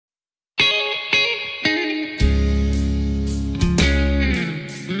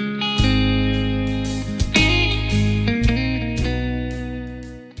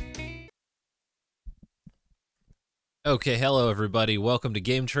Okay, hello everybody. Welcome to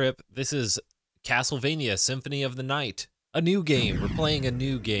Gametrip. This is Castlevania Symphony of the Night. A new game. We're playing a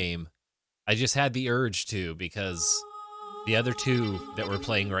new game. I just had the urge to because the other two that we're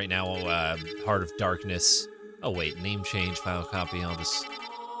playing right now, Heart of Darkness. Oh wait, name change, final copy, all this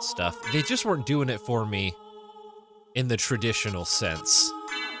stuff. They just weren't doing it for me in the traditional sense.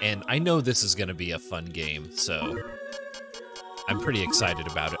 And I know this is going to be a fun game, so I'm pretty excited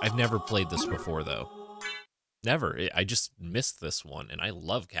about it. I've never played this before though. Never. I just missed this one, and I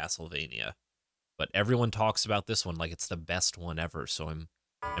love Castlevania. But everyone talks about this one like it's the best one ever, so I'm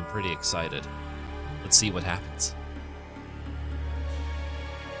pretty excited. Let's see what happens.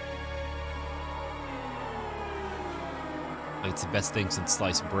 Like it's the best thing since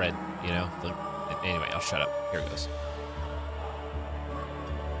sliced bread, you know? Like, anyway, I'll shut up. Here it goes.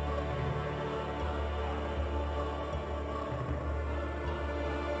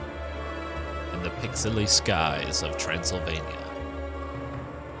 The pixely skies of Transylvania.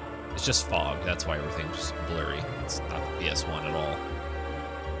 It's just fog, that's why everything's blurry. It's not the PS1 at all.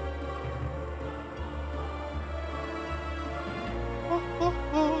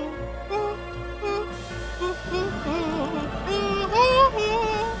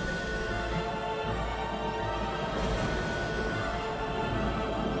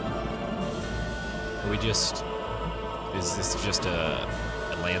 Is this just a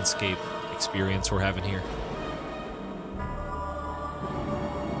landscape experience we're having here?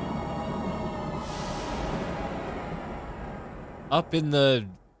 Up in the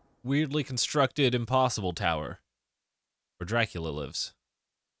weirdly constructed Impossible Tower, where Dracula lives.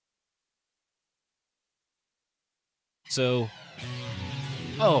 So,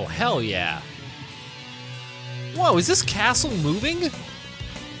 oh, hell yeah. Whoa, is this castle moving?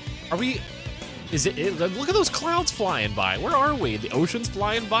 Are we... look at those clouds flying by. Where are we? The ocean's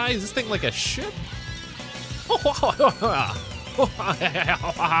flying by? Is this thing like a ship? Oh,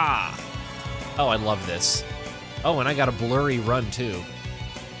 I love this. Oh, and I got a blurry run too.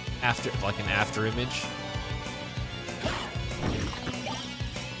 Like an after image.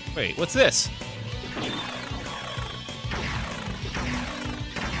 Wait, what's this?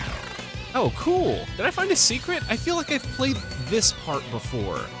 Oh, cool. Did I find a secret? I feel like I've played this part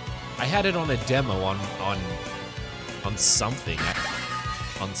before. I had it on a demo on something.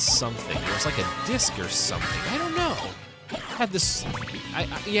 On something. It was like a disc or something. I don't know. I had this.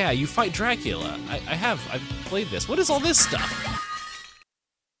 Yeah, you fight Dracula. I've played this. What is all this stuff?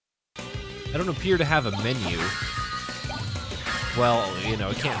 I don't appear to have a menu. Well, you know,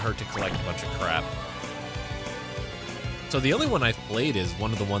 it can't hurt to collect a bunch of crap. So the only one I've played is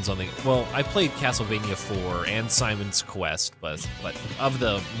one of the ones on the... Well, I played Castlevania 4 and Simon's Quest, but of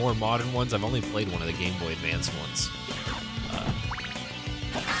the more modern ones, I've only played one of the Game Boy Advance ones.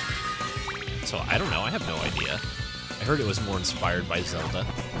 So I don't know, I have no idea. I heard it was more inspired by Zelda,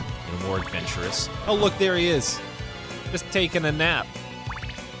 you know, more adventurous. Oh look, there he is! Just taking a nap.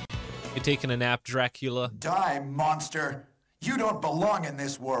 You taking a nap, Dracula? Die, monster! You don't belong in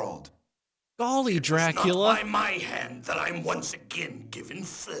this world! Golly, Dracula! It's not by my hand that I'm once again given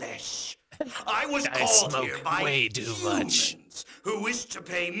flesh. I was called here by way too much. Humans who wish to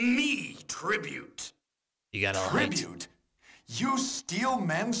pay me tribute. You got all tribute? Right. You steal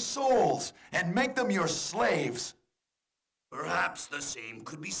men's souls and make them your slaves. Perhaps the same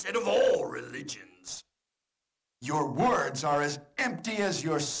could be said of all religions. Your words are as empty as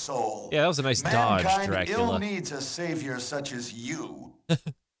your soul. Yeah, that was a nice dodge, Dracula. Mankind ill needs a savior such as you.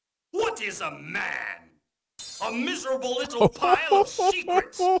 What is a man? A miserable little pile of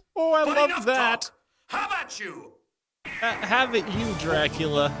secrets. I But love enough that. Talk. How about you? Have it you,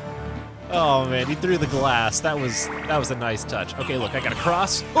 Dracula. Oh man, he threw the glass. That was a nice touch. Okay, look, I got a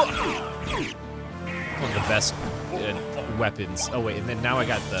cross. One of the best weapons. Oh wait, and then now I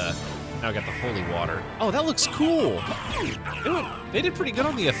got the holy water. Oh, that looks cool. They did pretty good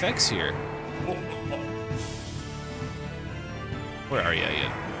on the effects here. Where are you?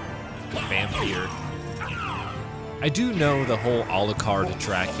 Vampire. I do know the whole Alucard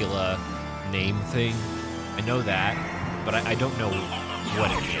Dracula name thing. I know that, but I don't know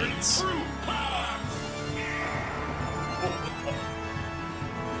what it means.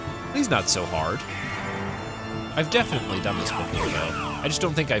 He's not so hard. I've definitely done this before, though. I just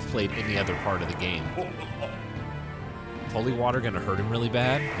don't think I've played any other part of the game. Holy water gonna hurt him really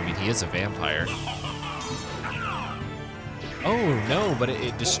bad? I mean, he is a vampire. Oh, no, but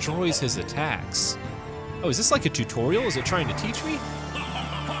it destroys his attacks. Oh, is this like a tutorial? Is it trying to teach me?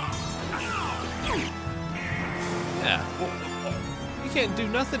 Yeah. You can't do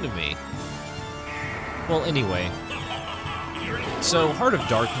nothing to me. Well, anyway. So, Heart of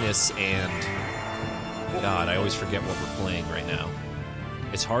Darkness and God, I always forget what we're playing right now.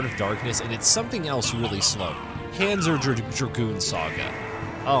 It's Heart of Darkness, and it's something else really slow. Panzer Dragoon Saga.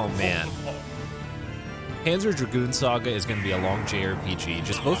 Oh, man. Panzer Dragoon Saga is going to be a long JRPG.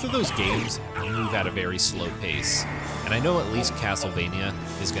 Just both of those games move at a very slow pace. And I know at least Castlevania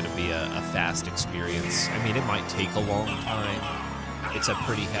is going to be a fast experience. I mean, it might take a long time. It's a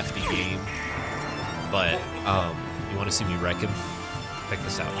pretty hefty game. But, you want to see me wreck him? Check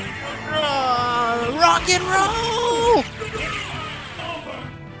this out. Rock and roll!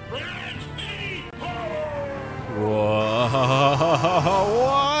 Whoa,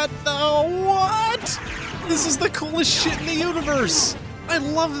 what the what? This is the coolest shit in the universe. I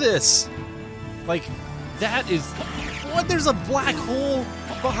love this. Like, that is, what? There's a black hole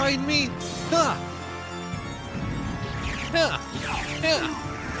behind me? Huh. Yeah. Yeah.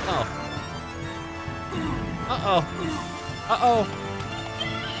 Oh. Uh-oh. Uh-oh.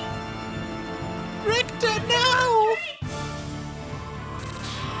 Richter, no!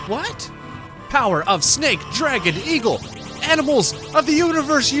 What? Power of snake, dragon, eagle, animals of the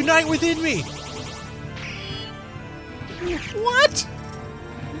universe unite within me! What?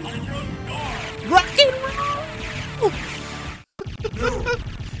 Rock and roll! No,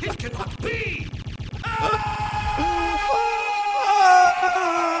 it cannot be!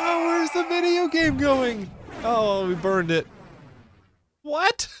 Where's the video game going? Oh, we burned it.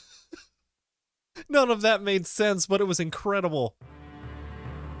 What? None of that made sense, but it was incredible.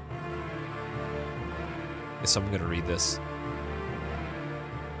 So I'm gonna read this.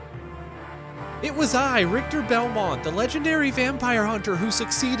 It was I, Richter Belmont, the legendary vampire hunter who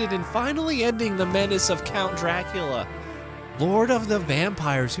succeeded in finally ending the menace of Count Dracula, Lord of the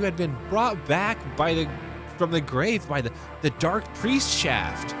Vampires, who had been brought back from the grave by the dark priest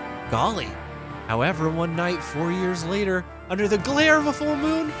shaft. Golly. However, one night 4 years later, under the glare of a full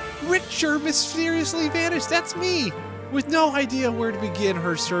moon, Richter mysteriously vanished. That's me! With no idea where to begin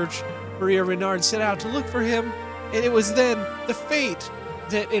her search, Maria Renard set out to look for him, and it was then the fate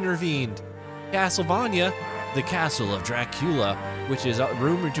that intervened. Castlevania, the castle of Dracula, which is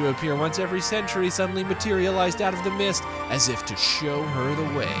rumored to appear once every century, suddenly materialized out of the mist as if to show her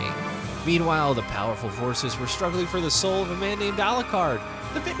the way. Meanwhile, the powerful forces were struggling for the soul of a man named Alucard,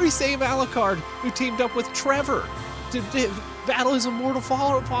 the very same Alucard who teamed up with Trevor to battle his immortal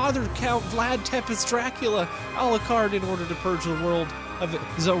father, Count Vlad Tepes Dracula. Alucard, in order to purge the world of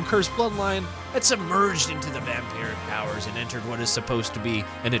his own cursed bloodline, had submerged into the vampiric powers and entered what is supposed to be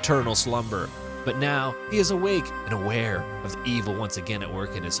an eternal slumber. But now he is awake and aware of the evil once again at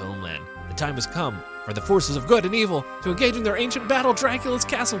work in his homeland. The time has come for the forces of good and evil to engage in their ancient battle. Dracula's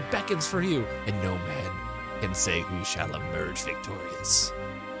castle beckons for you, and no man can say who shall emerge victorious.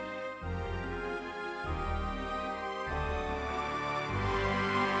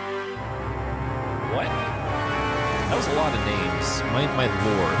 What? That was a lot of names. My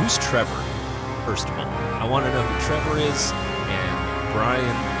lore. Who's Trevor? First of all, I want to know who Trevor is, and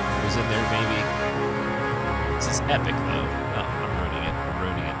Brian was in there maybe. This is epic though. Oh, I'm ruining it. I'm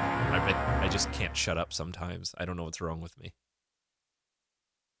ruining it. I just can't shut up sometimes. I don't know what's wrong with me.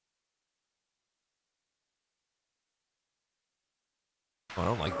 Oh, I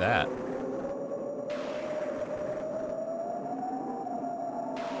don't like that.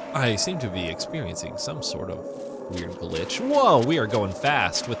 I seem to be experiencing some sort of weird glitch. Whoa, we are going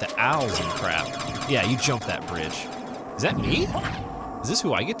fast with the owls and crap. Yeah, you jump that bridge. Is that me? Is this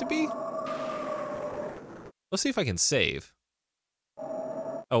who I get to be? Let's see if I can save.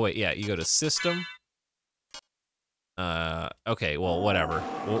 Oh wait, yeah, you go to system. Okay, well, whatever.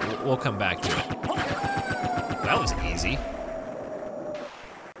 We'll come back to it. That was easy.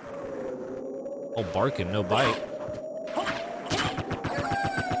 Oh, barking, no bite.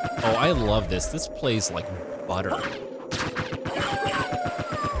 Oh, I love this. This plays like butter.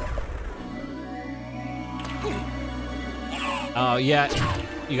 Oh, yeah,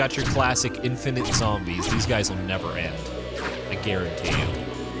 you got your classic infinite zombies. These guys will never end. I guarantee you.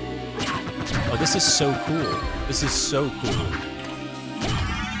 Oh, this is so cool. This is so cool.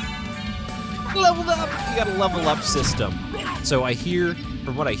 Leveled up! You got a level up system. So I hear,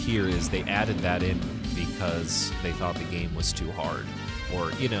 from what I hear is they added that in because they thought the game was too hard.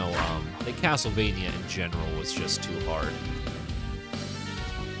 Or, you know, the Castlevania in general was just too hard.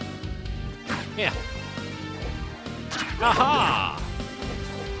 Yeah. Aha!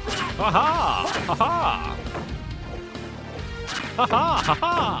 Aha! Aha! Aha!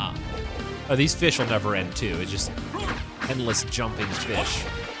 Aha! Oh, these fish will never end too. It's just endless jumping fish.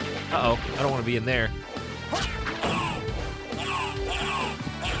 Uh-oh, I don't want to be in there.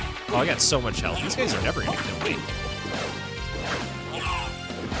 Oh, I got so much health. These guys are never gonna kill me.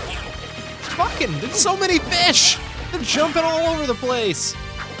 Fucking, there's so many fish! They're jumping all over the place!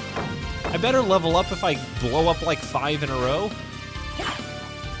 I better level up if I blow up like 5 in a row.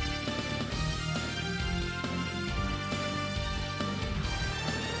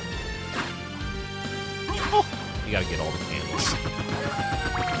 Oh, you gotta get all the candles.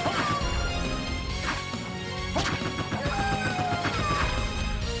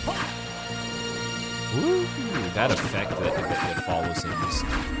 Woo! That effect that follows him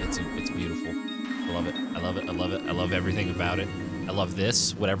it's beautiful. I love it. I love it. I love it. I love everything about it. I love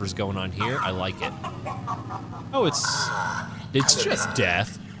this. Whatever's going on here, I like it. Oh, it's just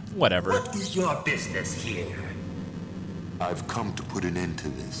death. Whatever. What is your business here? I've come to put an end to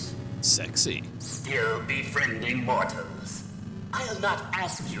this. Sexy. Still befriending mortals. I'll not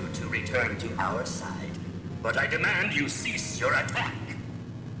ask you to return to our side, but I demand you cease your attack.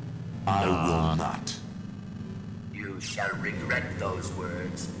 I will not. You shall regret those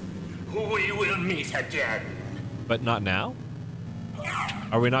words. We will meet again. But not now?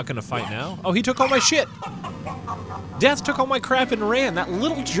 Are we not gonna fight now? Oh, he took all my shit! Death took all my crap and ran, that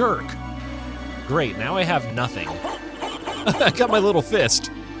little jerk! Great, now I have nothing. I got my little fist.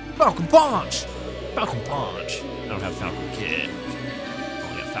 Falcon Punch! Falcon Punch. I don't have Falcon Kick. I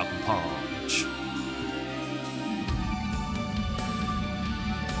only have Falcon Punch.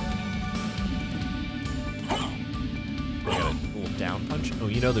 I got a little down punch. Oh,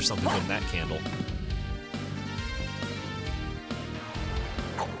 you know there's something good in that candle.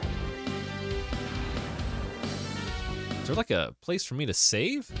 Is there like a place for me to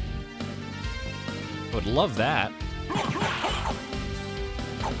save? I would love that.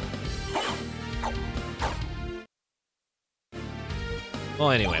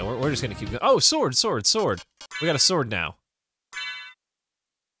 Well, anyway, we're just gonna keep going. Oh, sword, sword, sword. We got a sword now.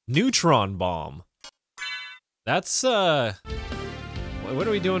 Neutron bomb. That's, what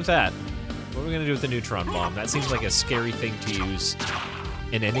are we doing with that? What are we gonna do with the neutron bomb? That seems like a scary thing to use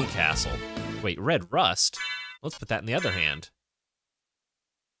in any castle. Wait, red rust? Let's put that in the other hand.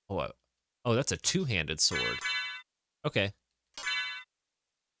 Oh, that's a two-handed sword. Okay.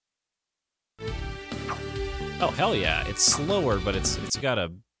 Oh, hell yeah. It's slower, but it's got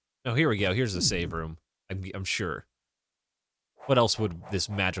a... Oh, here we go. Here's the save room. I'm sure. What else would this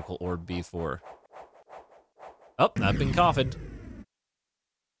magical orb be for? Oh, I've been coughed.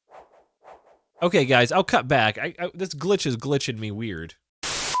 Okay, guys, I'll cut back. This glitch is glitching me weird.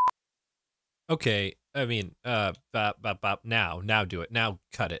 Okay, I mean, now do it. Now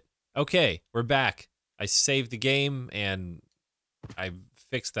cut it. Okay, we're back. I saved the game, and I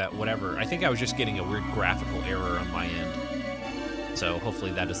fixed that, whatever. I think I was just getting a weird graphical error on my end. So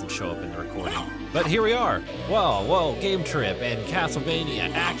hopefully that doesn't show up in the recording. But here we are. Whoa, Gametrip and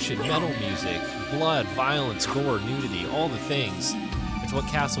Castlevania, action, metal music, blood, violence, gore, nudity, all the things. It's what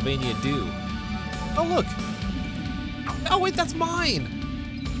Castlevania do. Oh, look. Oh, wait, that's mine.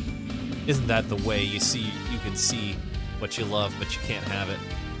 Isn't that the way you can see what you love, but you can't have it?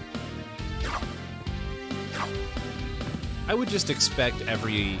 I would just expect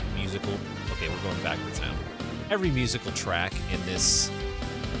every musical... Okay, we're going backwards now. Every musical track in this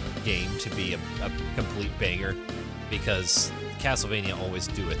game to be a complete banger, because Castlevania always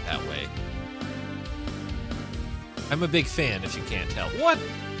do it that way. I'm a big fan, if you can't tell. What?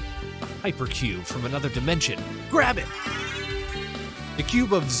 A hypercube from another dimension. Grab it! The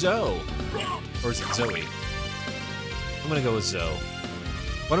cube of Zoe. Or is it Zoe? I'm gonna go with Zoe.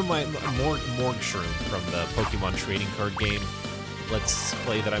 One of my Morg Shroom from the Pokemon trading card game Let's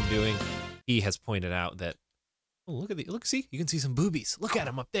Play that I'm doing, he has pointed out that, oh, look at the, look, see, you can see some boobies. Look at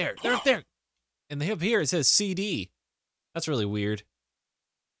them up there. They're up there. And up here it says CD. That's really weird.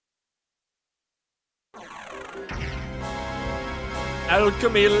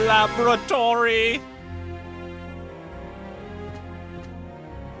 Alchemy Laboratory.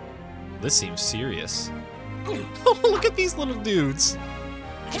 This seems serious. Oh, look at these little dudes.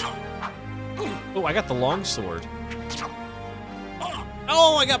 Oh, I got the longsword.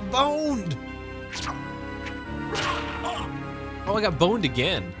 Oh, I got boned. Oh, I got boned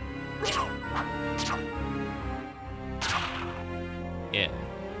again. Yeah.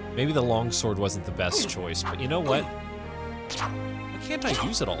 Maybe the longsword wasn't the best choice, but you know what? Why can't I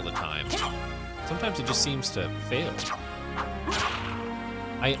use it all the time? Sometimes it just seems to fail.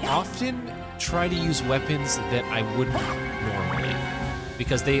 I often try to use weapons that I wouldn't normally,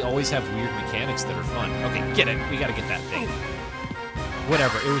 because they always have weird mechanics that are fun. Okay, get it. We gotta get that thing.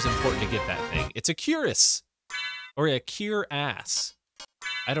 Whatever, it was important to get that thing. It's a cuirass. Or a cure-ass.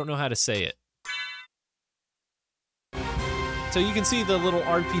 I don't know how to say it. So you can see the little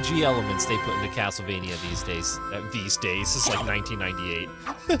RPG elements they put into Castlevania these days. This is like 1998.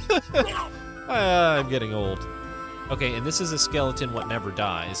 I'm getting old. Okay, and this is a skeleton what never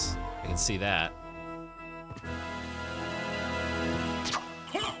dies. I can see that.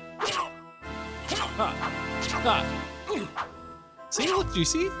 See, look, do you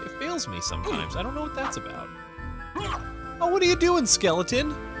see? It fails me sometimes. I don't know what that's about. Oh, what are you doing,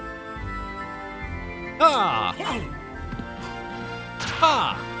 skeleton? Ah!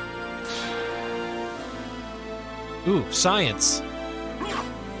 Ha! Ooh, science.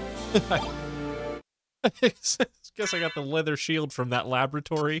 I guess I got the leather shield from that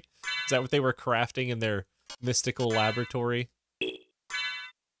laboratory. Is that what they were crafting in their mystical laboratory?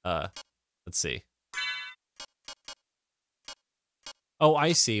 Let's see. Oh,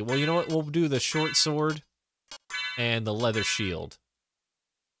 I see. Well, you know what? We'll do the short sword and the leather shield.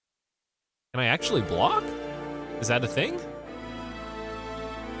 Can I actually block? Is that a thing?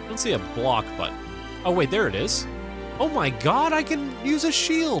 I don't see a block button. Oh, wait, there it is. Oh my god, I can use a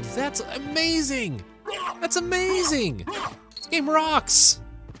shield. That's amazing. That's amazing. This game rocks.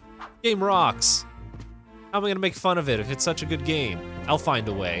 Game rocks. How am I going to make fun of it if it's such a good game? I'll find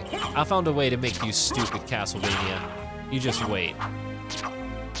a way. I'll find a way to make you stupid, Castlevania. You just wait.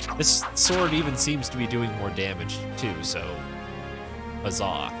 This sword even seems to be doing more damage, too, so...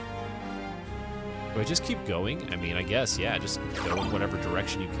 Huzzah. Do I just keep going? I mean, I guess, yeah, just go in whatever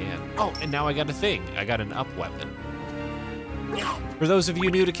direction you can. Oh, and now I got a thing. I got an up weapon. For those of you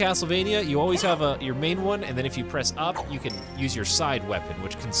new to Castlevania, you always have your main one, and then if you press up, you can use your side weapon,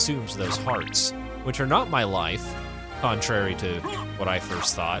 which consumes those hearts, which are not my life, contrary to what I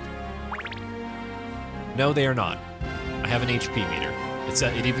first thought. No, they are not. I have an HP meter. It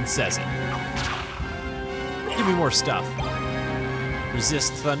even says it. Give me more stuff.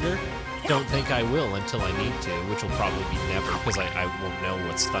 Resist thunder? Don't think I will until I need to, which will probably be never, because I won't know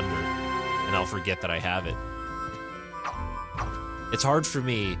what's thunder, and I'll forget that I have it. It's hard for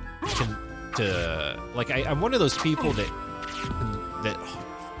me to like, I'm one of those people that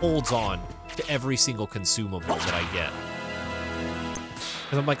holds on to every single consumable that I get.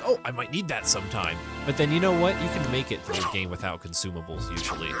 Because I'm like, oh, I might need that sometime. But then you know what? You can make it through a game without consumables,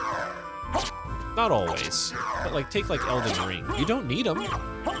 usually. Not always. But like, take like Elden Ring. You don't need them.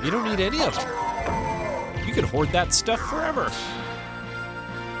 You don't need any of them. You can hoard that stuff forever.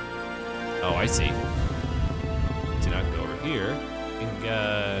 Oh, I see. So now I can go over here. And,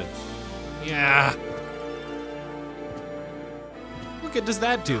 yeah. What good does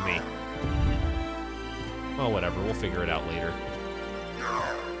that do me? Well, whatever. We'll figure it out later.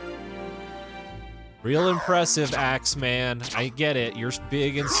 Real impressive, Axe Man. I get it. You're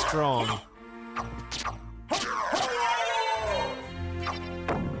big and strong.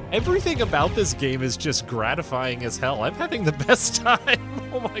 Everything about this game is just gratifying as hell. I'm having the best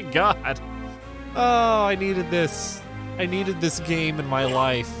time. Oh my god. Oh, I needed this. I needed this game in my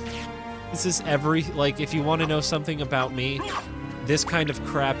life. This is like, if you want to know something about me, this kind of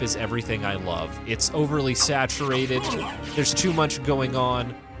crap is everything I love. It's overly saturated. There's too much going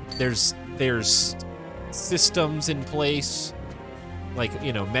on. There's systems in place, like,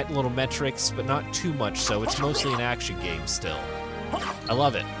 you know, little metrics, but not too much so. It's mostly an action game still. I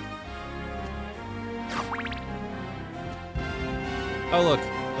love it. Oh, look.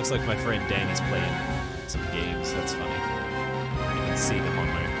 Looks like my friend Danny's playing some games. That's funny. You can see them on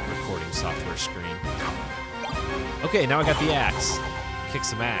my recording software screen. Okay, now I got the axe. Kick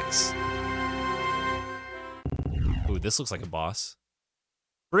some axe. Ooh, this looks like a boss.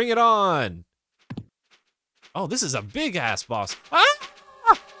 Bring it on! Oh, this is a big-ass boss. Ah!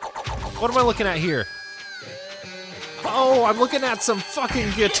 What am I looking at here? Oh, I'm looking at some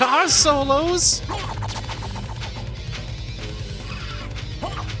fucking guitar solos!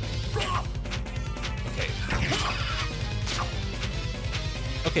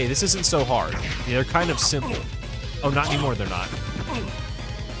 Okay, this isn't so hard. They're kind of simple. Oh, not anymore, they're not.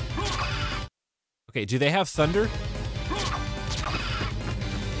 Okay, do they have thunder?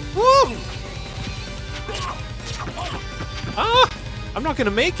 Woo! Ah! I'm not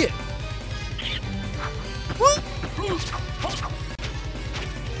gonna make it! Woo!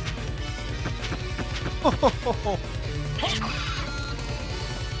 Oh,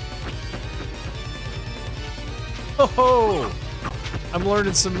 oh, I'm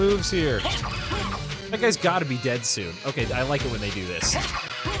learning some moves here. That guy's gotta be dead soon. Okay, I like it when they do this.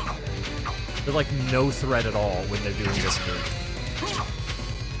 They're like no threat at all when they're doing this move.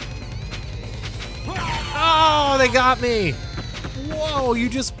 Oh, they got me! Whoa, you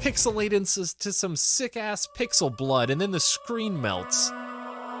just pixelate into some sick-ass pixel blood, and then the screen melts.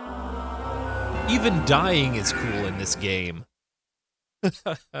 Even dying is cool in this game.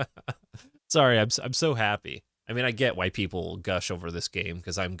 Sorry, I'm so happy. I mean, I get why people gush over this game,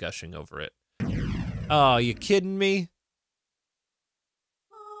 because I'm gushing over it. Oh, you kidding me?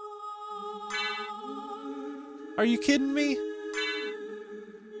 Are you kidding me?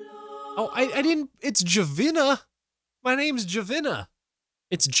 Oh, I didn't... It's Javina. My name's Javina.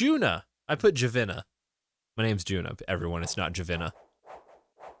 It's Juna. I put Javina. My name's Juna, everyone. It's not Javina.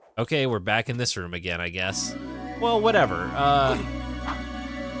 Okay, we're back in this room again, I guess. Well, whatever.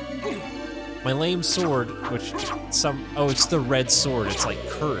 My lame sword, which oh, it's the red sword. It's like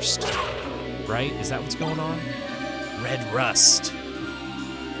cursed, right? Is that what's going on? Red rust.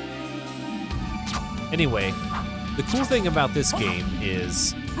 Anyway, the cool thing about this game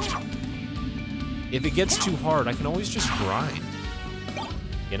is if it gets too hard, I can always just grind.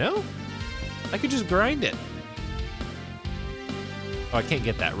 You know? I could just grind it. Oh, I can't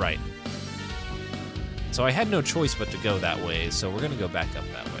get that right. So I had no choice but to go that way, so we're gonna go back up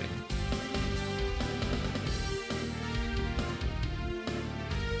that way.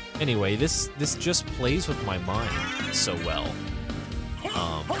 Anyway, this just plays with my mind so well.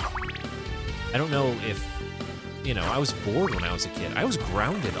 I don't know if, you know, I was bored when I was a kid. I was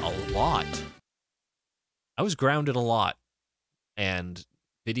grounded a lot. And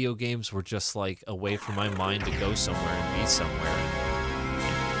video games were just like a way for my mind to go somewhere and be somewhere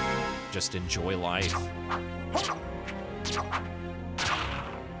and just enjoy life.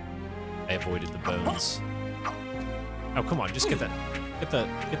 I avoided the bones. Oh, come on, just get that. Get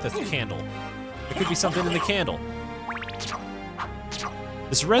the candle. There could be something in the candle.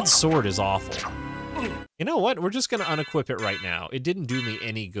 This red sword is awful. You know what? We're just gonna unequip it right now. It didn't do me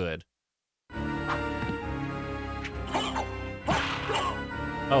any good.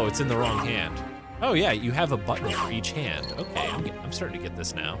 Oh, it's in the wrong hand. Oh yeah, you have a button for each hand. Okay, I'm starting to get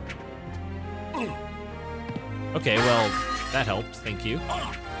this now. Okay, well, that helped. Thank you.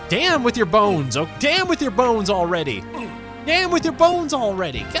 Damn with your bones! Oh, damn with your bones already! Damn with your bones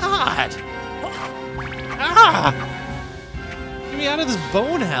already! God! Ah! Get me out of this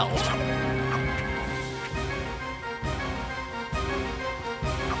bone hell!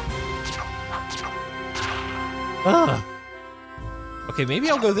 Ah! Okay, maybe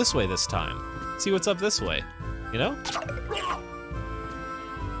I'll go this way this time. See what's up this way. You know?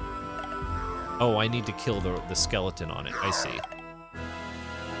 Oh, I need to kill the skeleton on it. I see.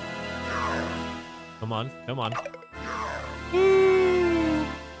 Come on, come on. Woo!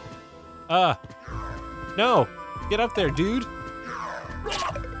 No! Get up there, dude!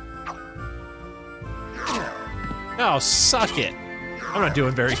 Oh, suck it! I'm not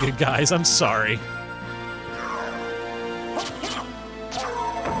doing very good, guys. I'm sorry.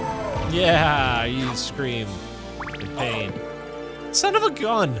 Yeah, you scream in pain. Son of a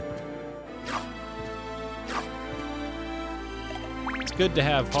gun! It's good to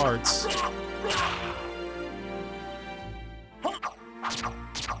have hearts.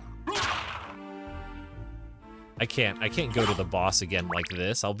 I can't go to the boss again like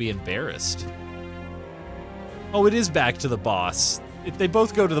this. I'll be embarrassed. Oh, it is back to the boss. They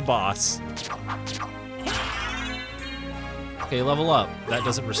both go to the boss. Okay, level up. That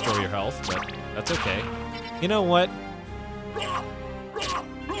doesn't restore your health, but that's okay. You know what?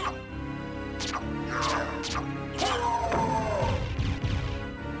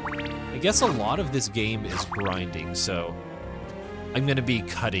 I guess a lot of this game is grinding, so I'm gonna be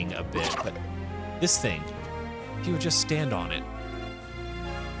cutting a bit, but this thing, if you would just stand on it.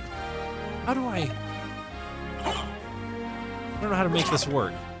 How do I don't know how to make this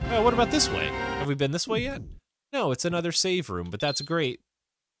work. Oh, what about this way? Have we been this way yet? No, it's another save room, but that's great.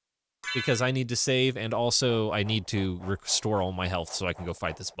 Because I need to save, and also I need to restore all my health so I can go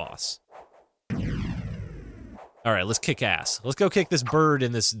fight this boss. Alright, let's kick ass. Let's go kick this bird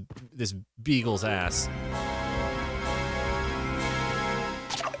in this beagle's ass.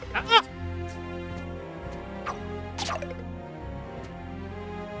 Ah!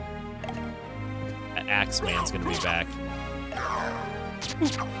 That axe man's gonna be back.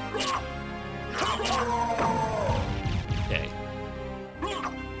 Okay.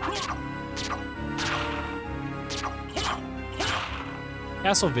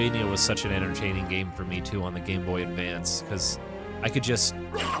 Castlevania was such an entertaining game for me too on the Game Boy Advance, because I could just,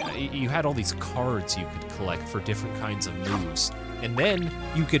 you had all these cards you could collect for different kinds of moves, and then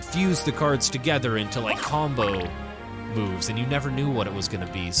you could fuse the cards together into like combo moves, and you never knew what it was going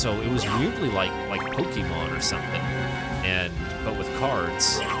to be, so it was weirdly like Pokemon or something, but with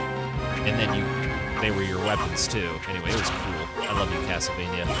cards, and then they were your weapons too. Anyway, it was cool. I love you,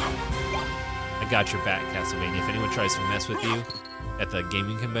 Castlevania. I got your back, Castlevania. If anyone tries to mess with you at the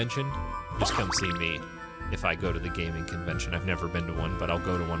gaming convention, just come see me. if I go to the gaming convention. I've never been to one, but I'll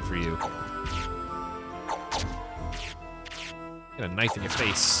go to one for you. Get a knife in your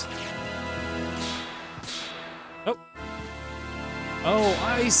face. Oh. Oh,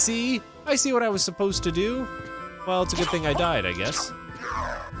 I see. I see what I was supposed to do. Well, it's a good thing I died, I guess.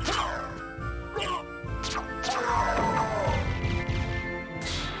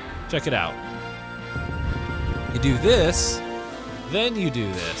 Check it out. You do this, then you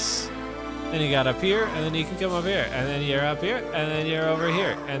do this. Then you got up here, and then you can come up here, and then you're up here, and then you're over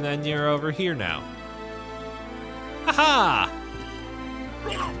here, and then you're over here now. Ha-ha!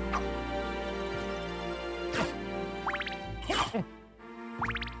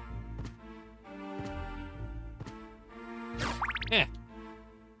 Yeah.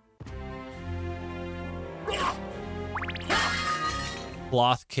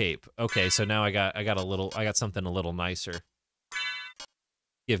 Cloth cape. Okay, so now I got something a little nicer.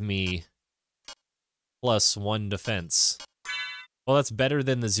 Give me +1 defense. Well, that's better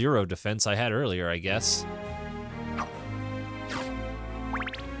than the 0 defense I had earlier, I guess.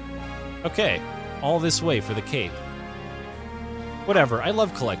 Okay, all this way for the cape. Whatever, I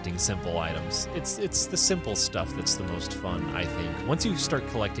love collecting simple items. It's the simple stuff that's the most fun, I think. Once you start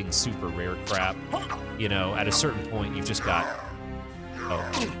collecting super rare crap, you know, at a certain point you've just got... Oh.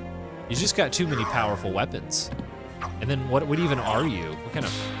 You just got too many powerful weapons. And then what even are you? What kind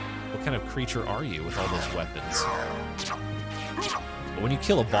of creature are you with all those weapons? But when you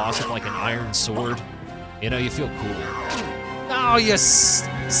kill a boss with like an iron sword, you know, you feel cool. Oh, yes!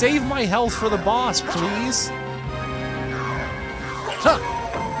 Save my health for the boss, please! Huh.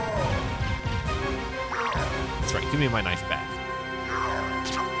 That's right, give me my knife back.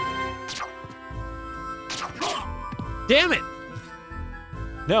 Damn it!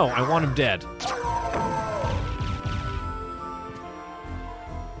 No, I want him dead.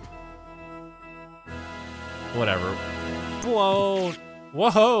 Whatever. Whoa!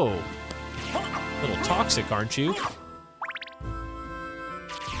 Whoa! A little toxic, aren't you?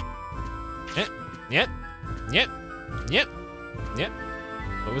 Yep.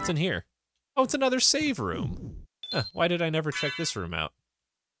 But what's in here? Oh, it's another save room. Huh, why did I never check this room out?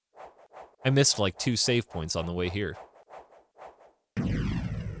 I missed like 2 save points on the way here.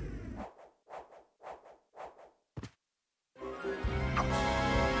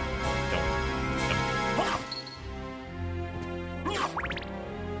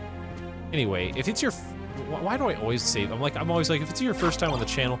 Anyway, if it's your... Why do I always save? I'm always like, if it's your first time on the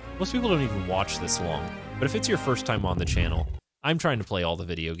channel, most people don't even watch this long. But if it's your first time on the channel, I'm trying to play all the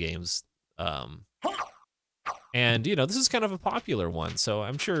video games. And, you know, this is kind of a popular one, so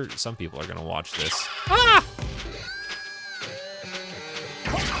I'm sure some people are going to watch this. Ah!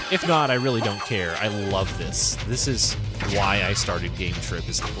 If not, I really don't care. I love this. This is why I started Gametrip,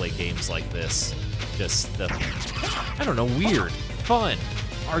 is to play games like this. Just the... I don't know, weird, fun,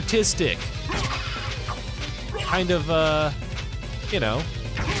 artistic. Kind of, you know,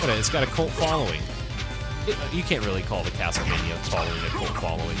 it's got a cult following. You can't really call the Castlevania following a cult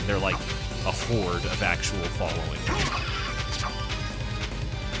following. They're like a horde of actual following.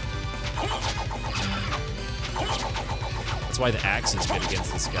 That's why the axe is good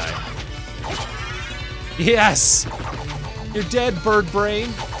against this guy. Yes! You're dead, bird brain!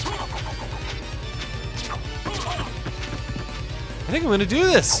 I think I'm gonna do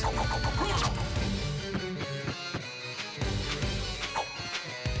this!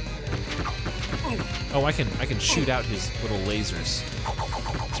 Oh, I can shoot out his little lasers.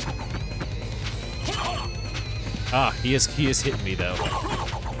 Ah, he is hitting me though.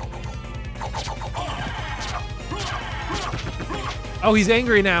 Oh, he's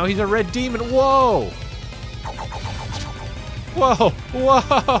angry now. He's a red demon. Whoa! Whoa!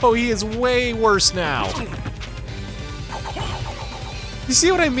 Whoa! He is way worse now. You see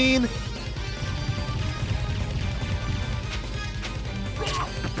what I mean?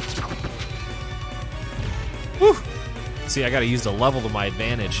 Whew. See, I gotta use the level to my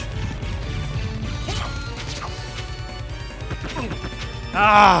advantage.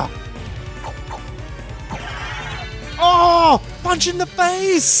 Ah! Oh! Punch in the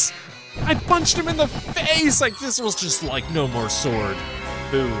face! I punched him in the face! Like, this was just like, no more sword.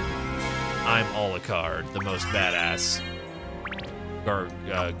 Boom. I'm Alucard, the most badass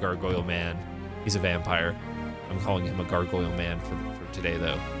gargoyle man. He's a vampire. I'm calling him a gargoyle man for today,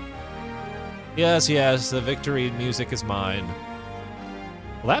 though. Yes, yes, the victory music is mine.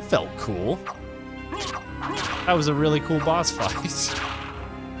 Well, that felt cool. That was a really cool boss fight.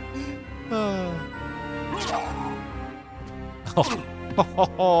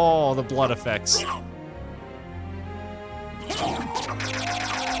 Oh, the blood effects.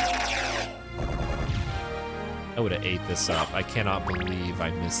 I would have ate this up. I cannot believe I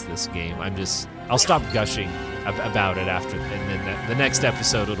missed this game. I'll stop gushing about it after, and then the next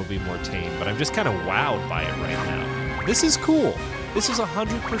episode it'll be more tame, but I'm just kind of wowed by it right now. This is cool. This is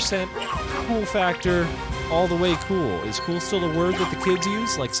 100% cool factor, all the way cool. Is cool still a word that the kids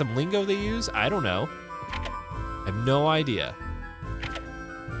use? Like some lingo they use? I don't know. I have no idea.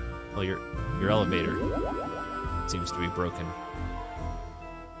 Well, your elevator seems to be broken.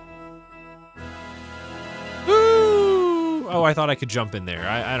 Woo! Oh, I thought I could jump in there.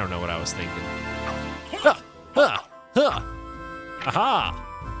 I don't know what I was thinking. Ha! Ha! Ha! Aha!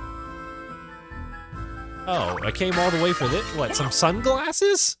 Oh, I came all the way for this? What, some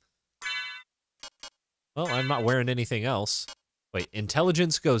sunglasses? Well, I'm not wearing anything else. Wait,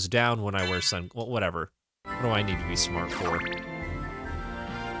 intelligence goes down when I wear well, whatever. What do I need to be smart for? Okay.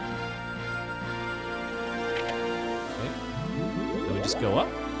 Then we just go up?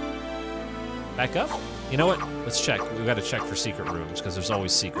 Back up? You know what? Let's check. We've got to check for secret rooms, because there's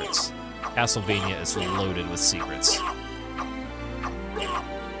always secrets. Castlevania is loaded with secrets.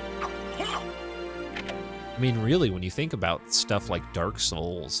 I mean, really, when you think about stuff like Dark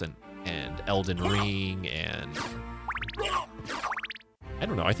Souls and Elden Ring and... I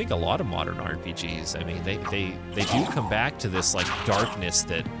don't know, I think a lot of modern RPGs, I mean, they do come back to this, like, darkness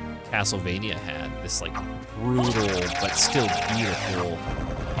that Castlevania had. This, like, brutal, but still beautiful,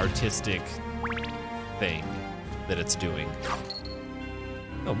 artistic thing that it's doing.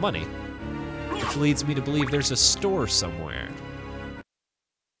 Oh, money. Which leads me to believe there's a store somewhere.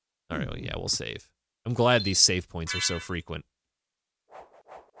 Alright, well, yeah, we'll save. I'm glad these save points are so frequent.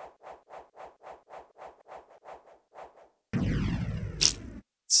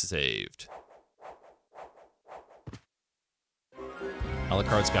 Saved.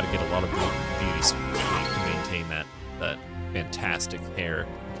 Alucard's got to get a lot of beauty to maintain that fantastic hair,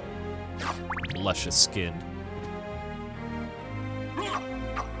 luscious skin.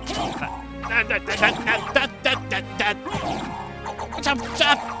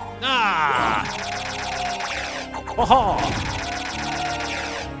 Oh!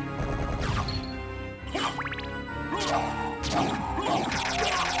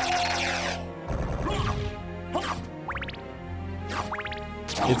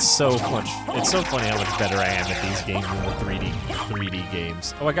 It's so funny how much better I am at these games than the 3D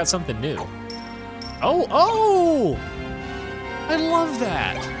games. Oh, I got something new. Oh! I love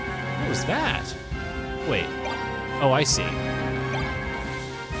that! What was that? Wait. Oh, I see.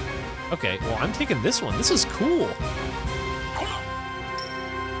 Okay, well, I'm taking this one. This is cool.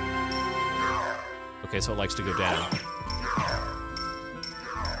 Okay, so it likes to go down.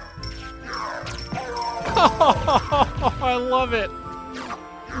 I love it!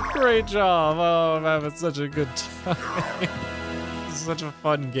 Great job! Oh, I'm having such a good time. This is such a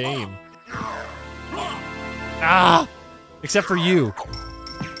fun game. Ah! Except for you.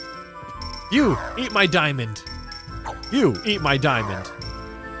 You! Eat my diamond! You! Eat my diamond!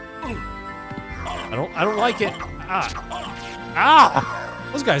 I don't like it. Ah! Ah!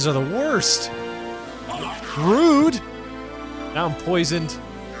 Those guys are the worst! Rude! Now I'm poisoned.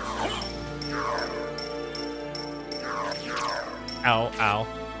 Ow, ow.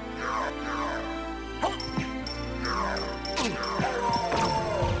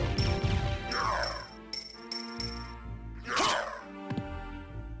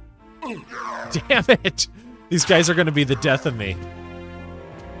 Damn it! These guys are gonna be the death of me.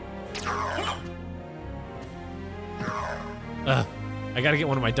 Ugh. I gotta get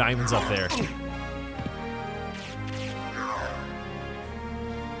one of my diamonds up there.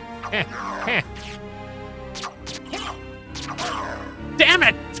 Damn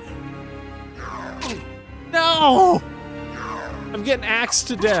it! No! I'm getting axed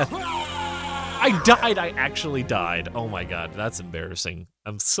to death. I died. I actually died. Oh my god, that's embarrassing.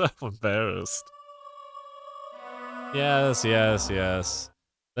 I'm so embarrassed. Yes, yes, yes.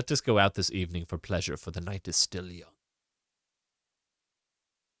 Let us go out this evening for pleasure, for the night is still young.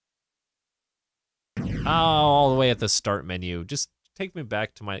 Oh, all the way at the start menu. Just take me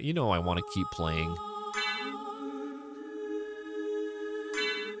back to my... You know I want to keep playing.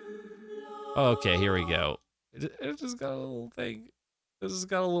 Okay, here we go. It just got a little thing. It just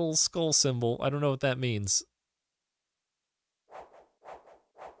got a little skull symbol. I don't know what that means.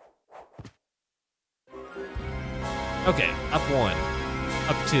 Okay, up 1,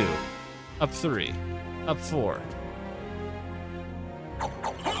 up 2, up 3, up 4.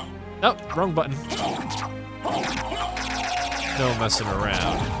 Oh, wrong button. No messing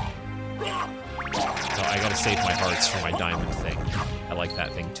around. Oh, I gotta save my hearts for my diamond thing. I like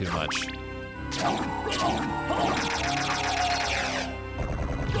that thing too much.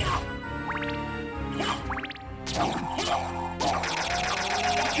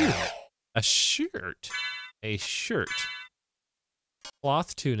 A shirt. A shirt.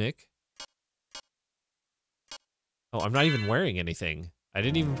 Cloth tunic. Oh, I'm not even wearing anything. I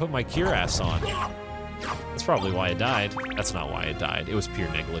didn't even put my cuirass on. That's probably why I died. That's not why I died. It was pure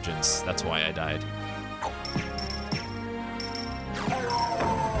negligence. That's why I died.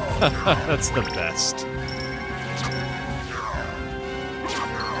 That's the best.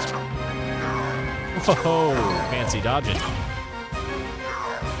 Whoa, fancy dodging.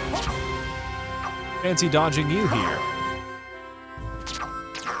 Fancy dodging you here.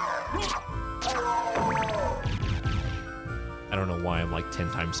 I don't know why I'm like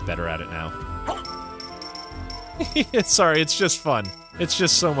 10 times better at it now. Sorry, it's just fun. It's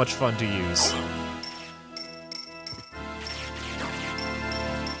just so much fun to use.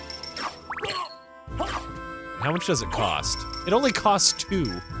 How much does it cost? It only costs 2.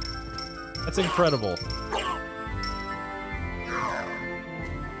 That's incredible.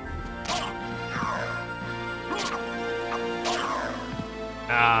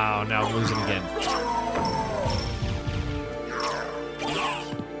 Oh, now I'm losing again.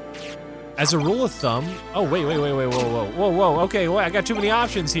 As a rule of thumb... Oh, wait, whoa, okay, wait, I got too many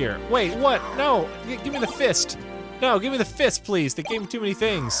options here. Wait, what? No, give me the fist. No, give me the fist, please. They gave me too many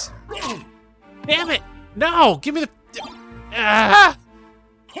things. Damn it! No, give me the... Ah!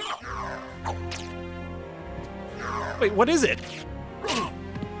 Wait, what is it?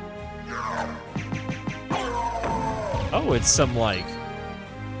 Oh, it's some, like...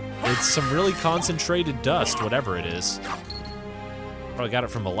 It's some really concentrated dust, whatever it is. Probably got it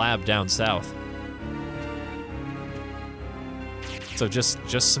from a lab down south. So just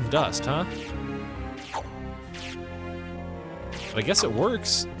some dust, huh? But I guess it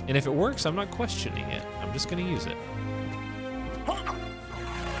works. And if it works, I'm not questioning it. I'm just gonna use it.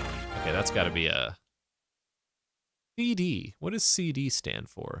 Okay, that's gotta be a... CD. What does CD stand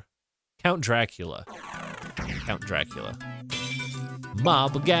for? Count Dracula. Count Dracula.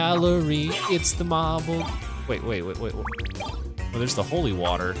 Marble gallery, it's the marble... Wait. Well, there's the holy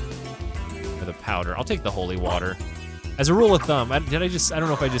water. Or the powder. I'll take the holy water. As a rule of thumb, I don't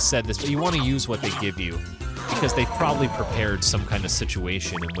know if I just said this, but you want to use what they give you. Because they've probably prepared some kind of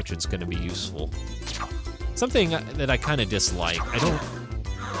situation in which it's going to be useful. Something that I kind of dislike. I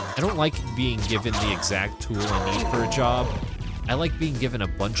don't like being given the exact tool I need for a job. I like being given a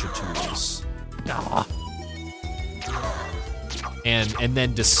bunch of tools. Ah. And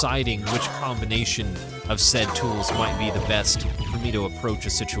then deciding which combination of said tools might be the best for me to approach a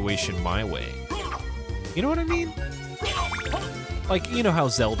situation my way. You know what I mean? Like, you know how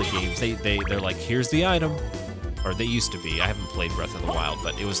Zelda games, they're like, here's the item. Or they used to be. I haven't played Breath of the Wild,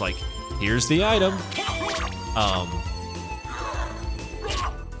 but it was like, here's the item.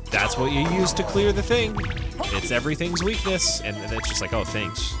 That's what you use to clear the thing. It's everything's weakness. And then it's just like, oh,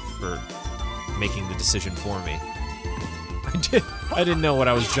 thanks for making the decision for me. I didn't know what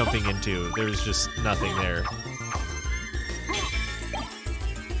I was jumping into. There was just nothing there.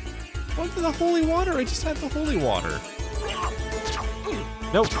 What the holy water? I just had the holy water.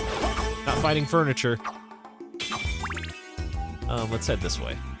 Nope. Not fighting furniture. Let's head this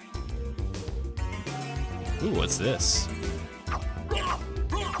way. Ooh, what's this?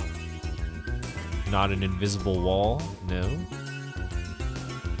 Not an invisible wall? No.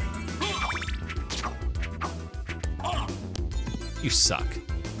 You suck.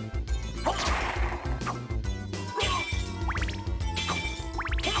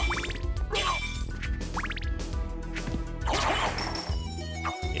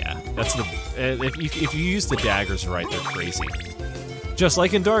 Yeah, that's the... If you use the daggers right, they're crazy. Just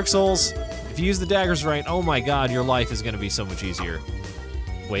like in Dark Souls, if you use the daggers right, oh my god, your life is gonna be so much easier.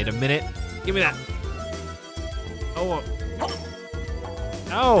 Wait a minute. Give me that. Oh.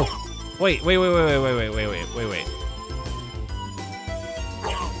 Oh. Wait.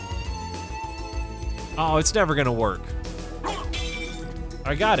 Oh, it's never gonna work.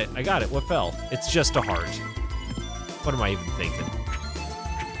 I got it. What fell? It's just a heart. What am I even thinking?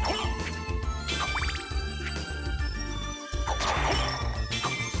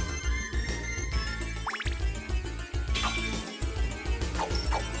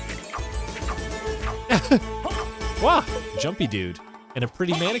 Wow, Jumpy dude and a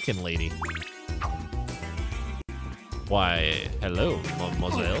pretty mannequin lady. Why, hello,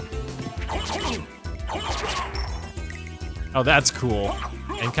 mademoiselle. Oh, that's cool.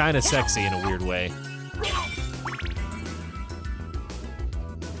 And kind of sexy in a weird way.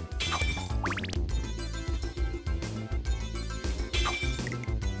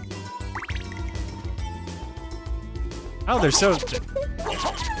 Oh, they're so...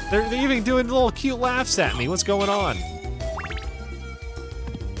 They're even doing little cute laughs at me. What's going on?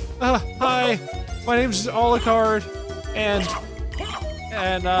 Hi. My name's Alucard, and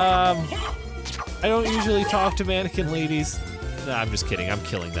I don't usually talk to mannequin ladies. Nah, I'm just kidding. I'm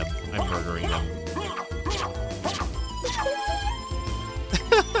killing them. I'm murdering them.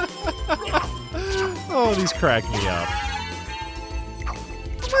 Oh, these crack me up.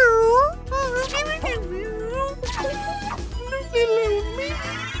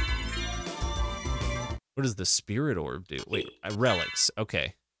 What does the spirit orb do? Wait, relics.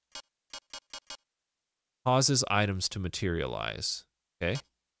 Okay. Causes items to materialize. Okay.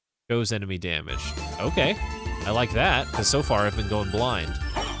 Shows enemy damage. Okay. I like that, because so far I've been going blind.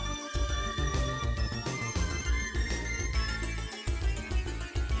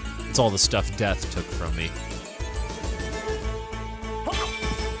 It's all the stuff death took from me.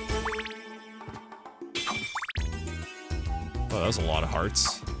 Oh, that was a lot of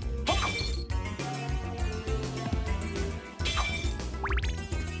hearts.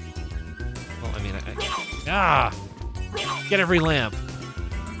 Well, I mean, get every lamp.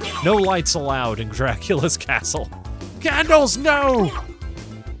 No lights allowed in Dracula's castle. Candles, no!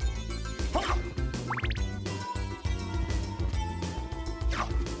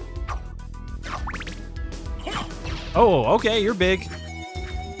 Oh, okay, you're big.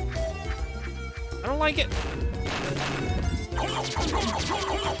 I don't like it.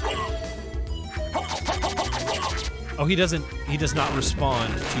 Oh, he does not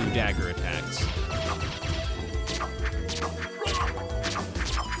respond to dagger attacks.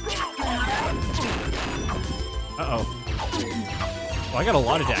 Uh-oh. Oh, I got a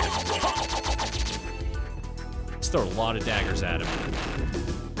lot of daggers. Let's throw a lot of daggers at him.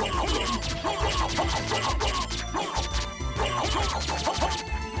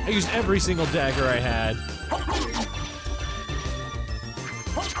 I used every single dagger I had.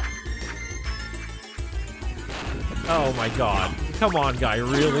 Oh my god. Come on, guy,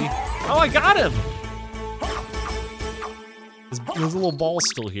 really? Oh, I got him! There's a little ball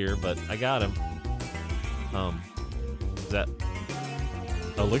still here, but I got him. Is that...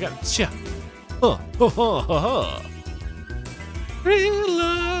 Oh, look at it. Yeah.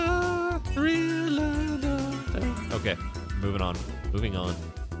 Okay, moving on. Moving on.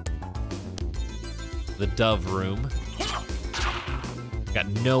 The dove room. Got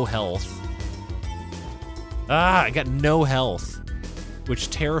no health. Ah, I got no health, which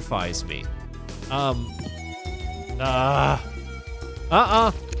terrifies me. No!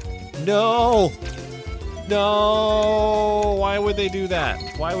 No! Why would they do that?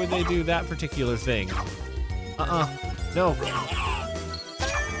 Why would they do that particular thing? No.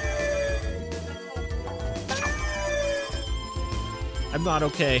 I'm not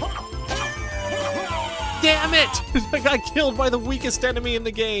okay. Damn it! I got killed by the weakest enemy in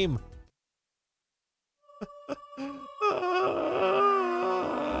the game.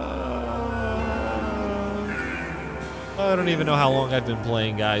 I don't even know how long I've been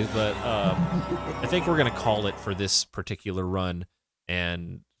playing, guys, but I think we're gonna call it for this particular run.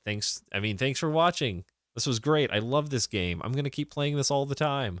 And thanks for watching. This was great. I love this game. I'm gonna keep playing this all the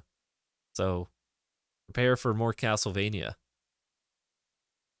time. So prepare for more Castlevania.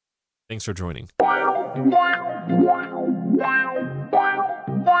 Thanks for joining.